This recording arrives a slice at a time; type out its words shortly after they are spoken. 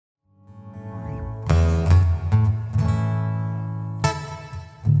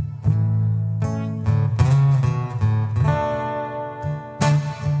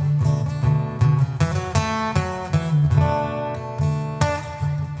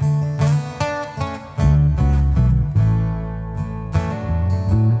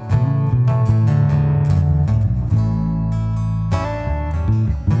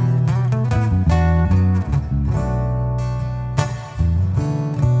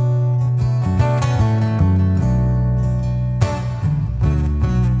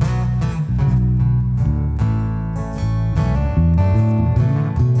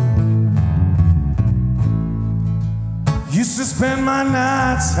my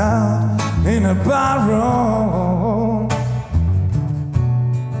nights out in a barroom.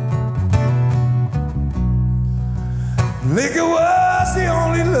 Liquor was the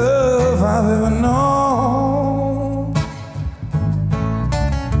only love I've ever known.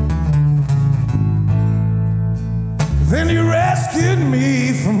 Then you rescued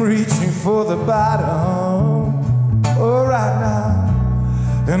me from reaching for the bottom, oh, right now,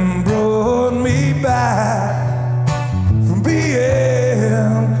 and brought me back from being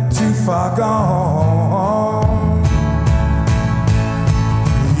too far gone.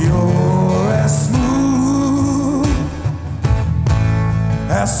 You're as smooth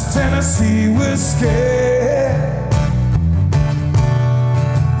as Tennessee whiskey.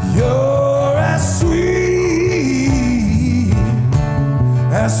 You're as sweet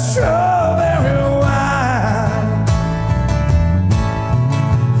as strawberry wine.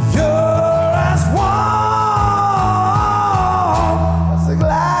 You're as warm as a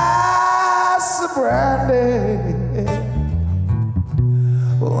glass of brandy.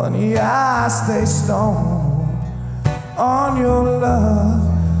 Well, honey, I stay stoned on your love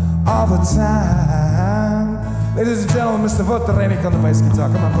all the time. Ladies and gentlemen, Mr. Wouter, Reyneke on the bass guitar.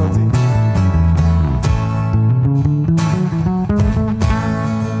 Come on, Wouter.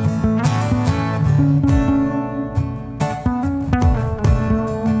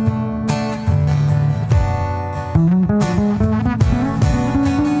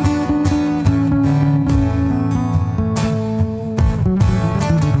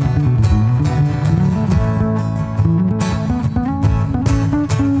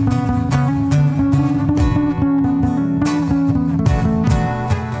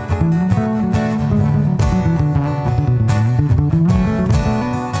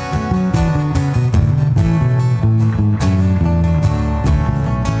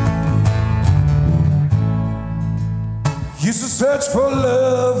 Used to search for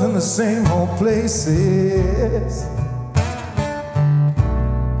love in the same old places.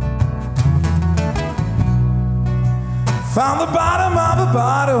 Found the bottom of the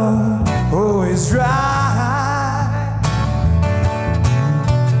bottle always dry.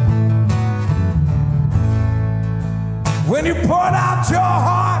 When you poured out your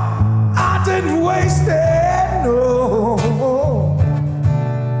heart, I didn't waste it, no.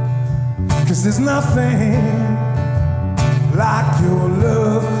 'Cause there's nothing like your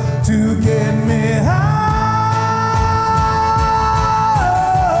love to get me high.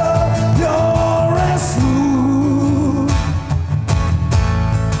 You're as smooth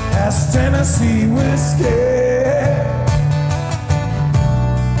as Tennessee whiskey.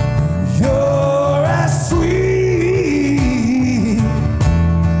 You're as sweet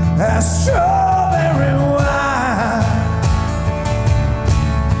as strawberry wine.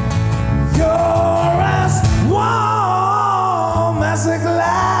 You're as warm as a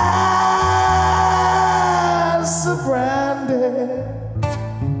glass of brandy.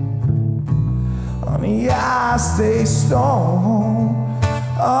 Honey, I stay stoned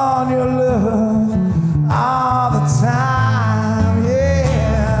on your love all the time,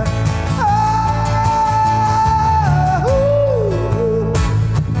 yeah. Oh, ooh,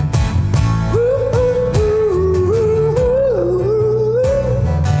 ooh,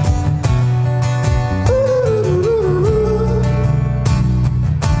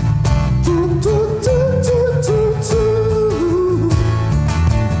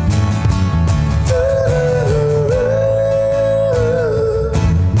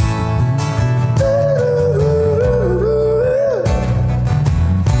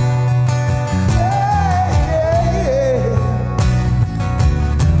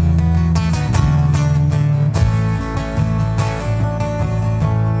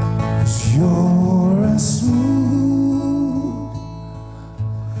 you're as smooth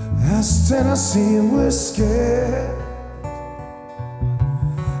as Tennessee whiskey,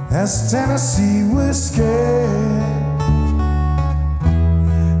 as Tennessee whiskey,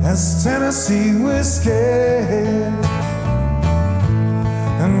 as Tennessee whiskey,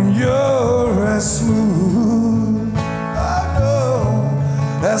 and you're as smooth, I know,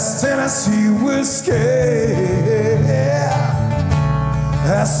 as Tennessee whiskey.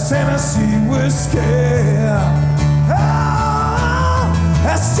 That's Tennessee whiskey. Oh,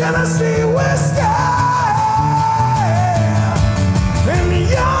 that's Tennessee whiskey. And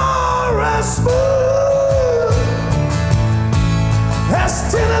you're as smooth. That's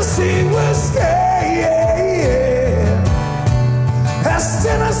Tennessee whiskey. That's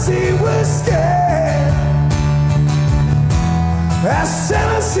Tennessee whiskey. That's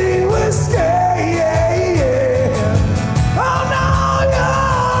Tennessee whiskey. Oh no,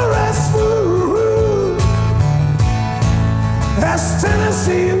 you're as smooth as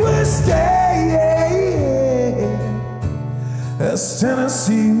That's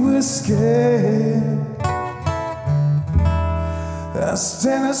Tennessee whiskey. That's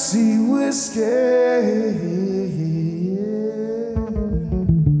Tennessee whiskey.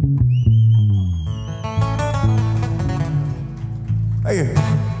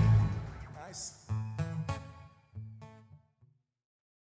 Hey.